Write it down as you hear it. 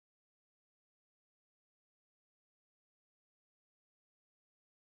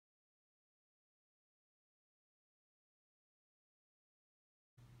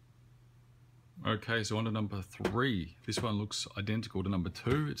Okay, so on to number 3. This one looks identical to number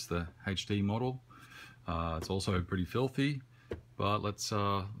 2. It's the HD model. It's also pretty filthy, but let's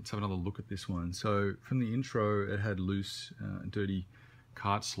have another look at this one. So from the intro, it had loose, dirty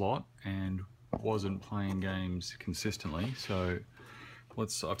cart slot and wasn't playing games consistently. So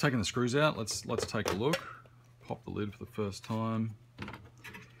I've taken the screws out. Let's take a look. Pop the lid for the first time.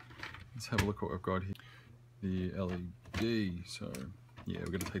 Let's have a look at what I've got here. The LED. So yeah, we're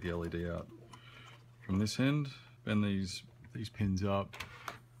going to take the LED out from this end. Bend these pins up,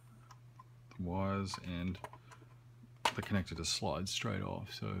 the wires, and the connector just slides straight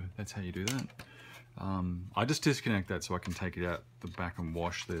off. So that's how you do that. I just disconnect that so I can take it out the back and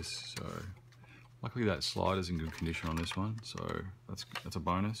wash this. So luckily that slider's in good condition on this one, so that's a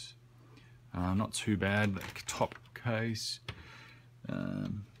bonus. Not too bad. The top case.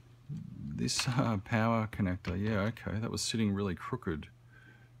 This power connector, yeah, okay, that was sitting really crooked,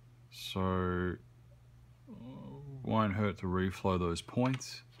 so won't hurt to reflow those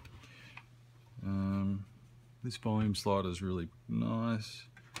points. This volume slider is really nice.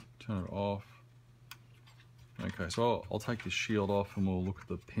 Turn it off. Okay, so I'll take this shield off and we'll look at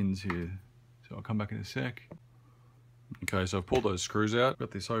the pins here. So I'll come back in a sec. Okay, so I've pulled those screws out,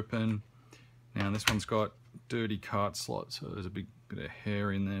 got this open. Now this one's got dirty cart slot, so there's a big bit of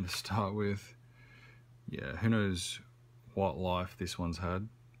hair in there to start with. Yeah, who knows what life this one's had.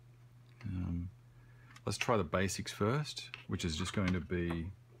 Let's try the basics first, which is just going to be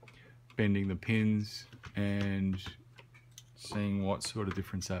bending the pins and seeing what sort of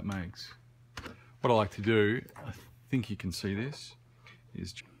difference that makes. What I like to do, I think you can see this,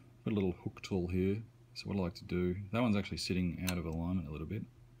 is put a little hook tool here. So what I like to do, that one's actually sitting out of alignment a little bit.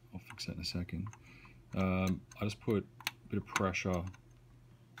 I'll fix that in a second. I just put a bit of pressure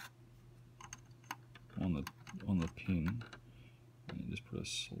on the pin and just put a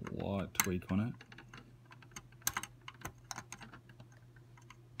slight tweak on it.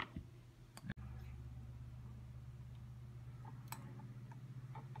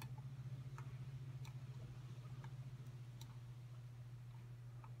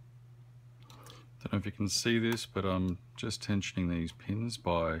 Don't know if you can see this, but I'm just tensioning these pins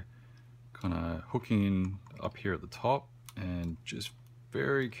by kind of hooking in up here at the top and just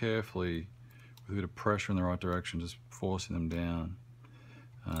very carefully with a bit of pressure in the right direction, just forcing them down.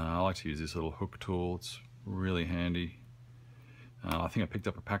 I like to use this little hook tool. It's really handy. I think I picked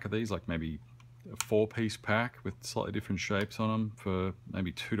up a pack of these, like maybe a 4-piece pack with slightly different shapes on them for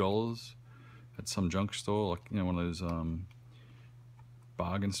maybe $2 at some junk store, like, you know, one of those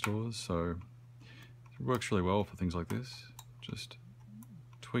bargain stores. So it works really well for things like this. Just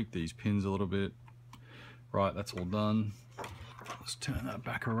tweak these pins a little bit. Right, that's all done. Let's turn that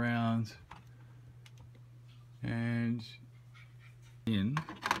back around. And in,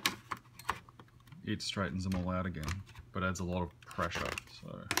 it straightens them all out again, but adds a lot of pressure.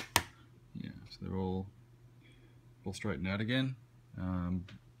 So yeah, so they're all straightened out again.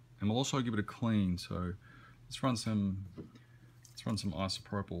 And we'll also give it a clean. So let's run some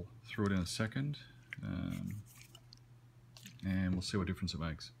isopropyl through it in a second. And we'll see what difference it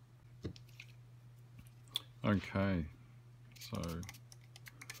makes. Okay, so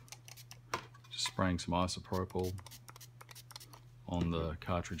just spraying some isopropyl on the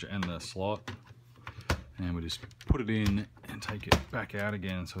cartridge and the slot, and we just put it in and take it back out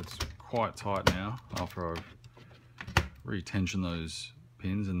again, so it's quite tight now after I've re-tensioned those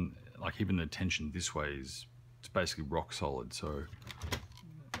pins. And like even the tension this way it's basically rock solid, so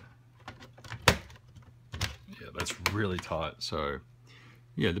that's really tight. So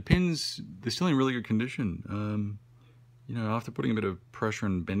yeah, the pins, they're still in really good condition. You know, after putting a bit of pressure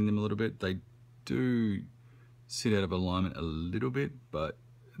and bending them a little bit, they do sit out of alignment a little bit, but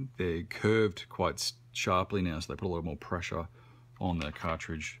they're curved quite sharply now, so they put a lot more pressure on the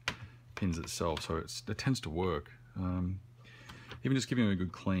cartridge pins itself, so it tends to work. Even just giving them a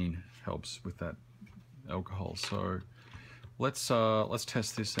good clean helps with that alcohol. So let's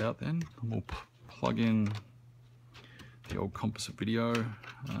test this out then. We'll plug in the old composite video.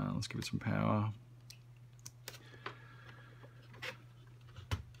 Let's give it some power.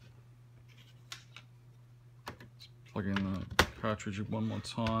 Let's plug in the cartridge one more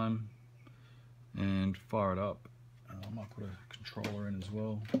time and fire it up. I might put a controller in as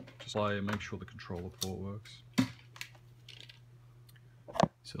well, just to make sure the controller port works.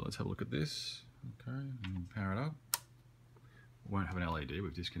 So let's have a look at this. Okay, and power it up. We won't have an LED,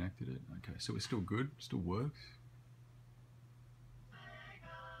 we've disconnected it. Okay, so it's still good, still works.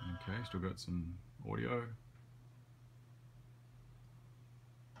 Okay, still got some audio.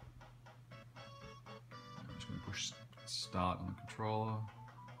 I'm just going to push start on the controller.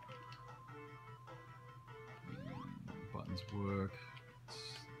 buttons work.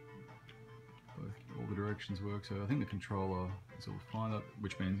 All the directions work, so I think the controller is all fine,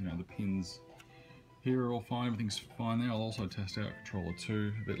 which means, you know, the pins here are all fine, everything's fine there. I'll also test out controller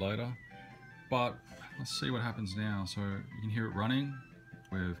 2 a bit later. But let's see what happens now. So you can hear it running.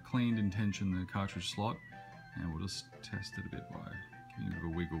 We've cleaned and tensioned the cartridge slot, and we'll just test it a bit by giving it a bit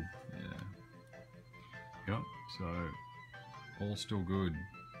of a wiggle. Yeah. Yep, so all still good.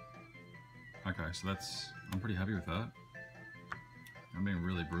 Okay, so I'm pretty happy with that. I'm being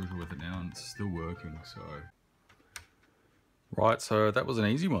really brutal with it now and it's still working, so. Right, so that was an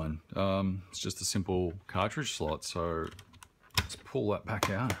easy one. It's just a simple cartridge slot, so let's pull that back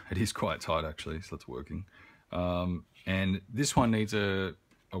out. It is quite tight actually, so that's working. And this one needs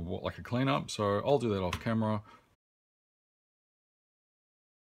like a cleanup, so I'll do that off camera.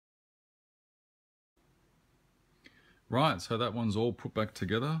 Right, so that one's all put back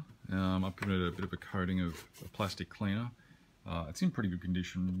together. I've given it a bit of a coating of a plastic cleaner. It's in pretty good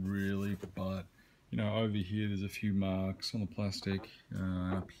condition really, but you know, over here there's a few marks on the plastic.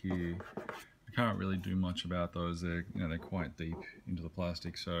 Up here, I can't really do much about those. They're quite deep into the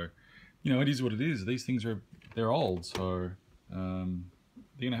plastic, so you know, it is what it is. These things they're old, so they're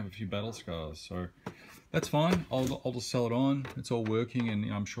gonna have a few battle scars. So that's fine. I'll just sell it on. It's all working, and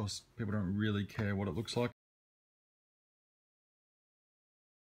you know, I'm sure people don't really care what it looks like.